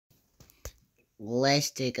Let's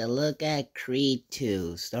take a look at Creed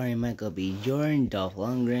 2, starring Michael B. Jordan, Dolph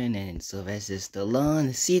Lundgren, and Sylvester Stallone,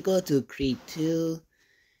 the sequel to Creed 2.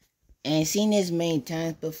 And I've seen this many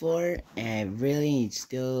times before, and I really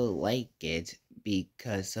still like it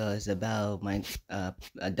because it's about my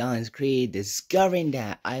Adonis Creed discovering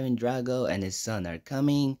that Ivan Drago and his son are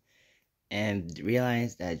coming, and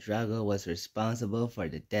realize that Drago was responsible for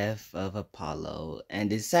the death of Apollo, and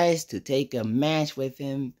decides to take a match with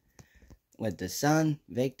the son,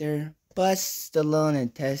 Victor. But Stallone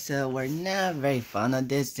and Tessa were not very fond of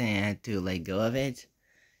this and had to let go of it,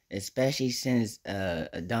 especially since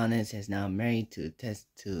Adonis is now married to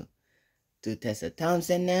Tessa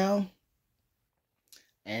Thompson now,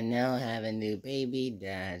 and now have a new baby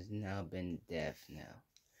that has now been deaf now.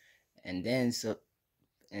 And then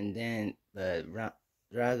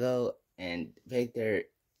Drago and Victor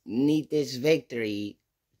need this victory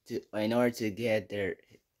in order to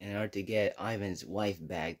get Ivan's wife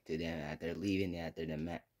back to them after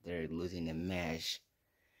they're losing the match,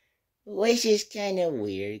 which is kind of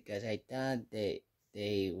weird because I thought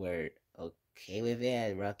they were okay with it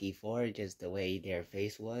at Rocky 4, just the way their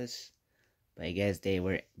face was, but I guess they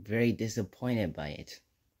were very disappointed by it.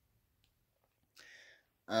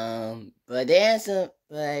 But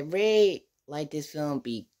I really like this film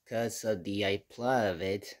because of the plot of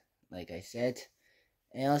it, like I said,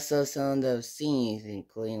 and also some of the scenes,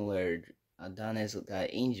 including where Adonis got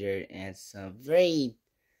injured and some very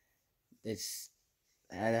this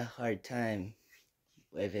had a hard time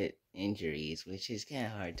with it injuries, which is kind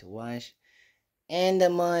of hard to watch. And the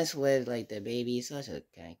moments with like the baby is also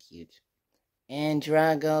kind of cute. And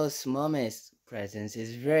Drago's mom's presence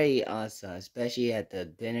is very awesome, especially at the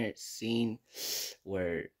dinner scene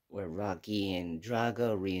where Rocky and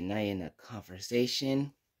Drago reunite in a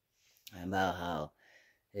conversation about how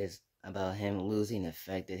about him losing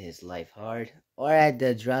affected his life hard. Or at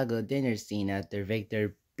the Drago dinner scene after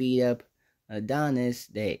Victor beat up Adonis,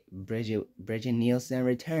 Bridget Nielsen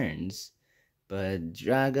returns. But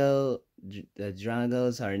the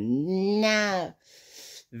Dragos are not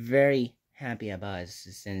very happy about it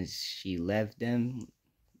since she left them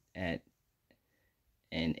at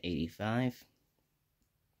in 85.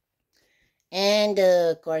 And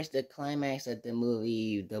of course, the climax of the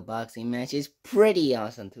movie, the boxing match, is pretty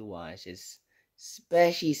awesome to watch.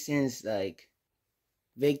 Especially since like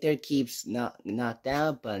Victor keeps knocked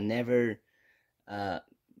out, but never uh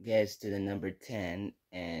gets to the number 10,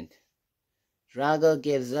 and Drago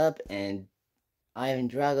gives up, and Ivan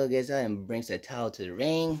Drago gives up and brings the towel to the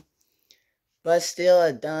ring. But still,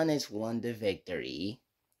 Adonis won the victory,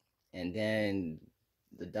 and then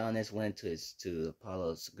Adonis went to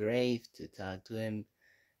Apollo's grave to talk to him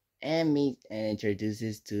and meet and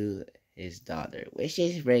introduces to his daughter, which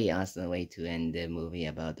is a very awesome way to end the movie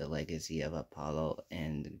about the legacy of Apollo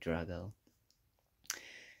and Drago.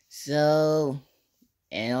 So,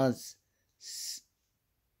 and also,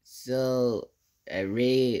 so I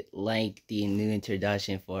really like the new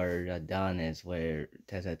introduction for Adonis, where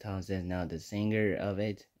Tessa Thompson is now the singer of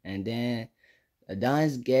it, and then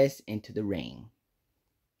Adonis gets into the ring,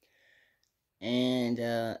 and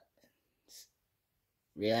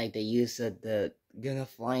really like the use of the Gonna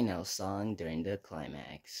Fly Now song during the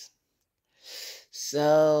climax.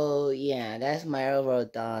 So, yeah, that's my overall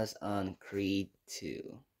thoughts on Creed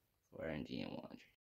 2 for NG1.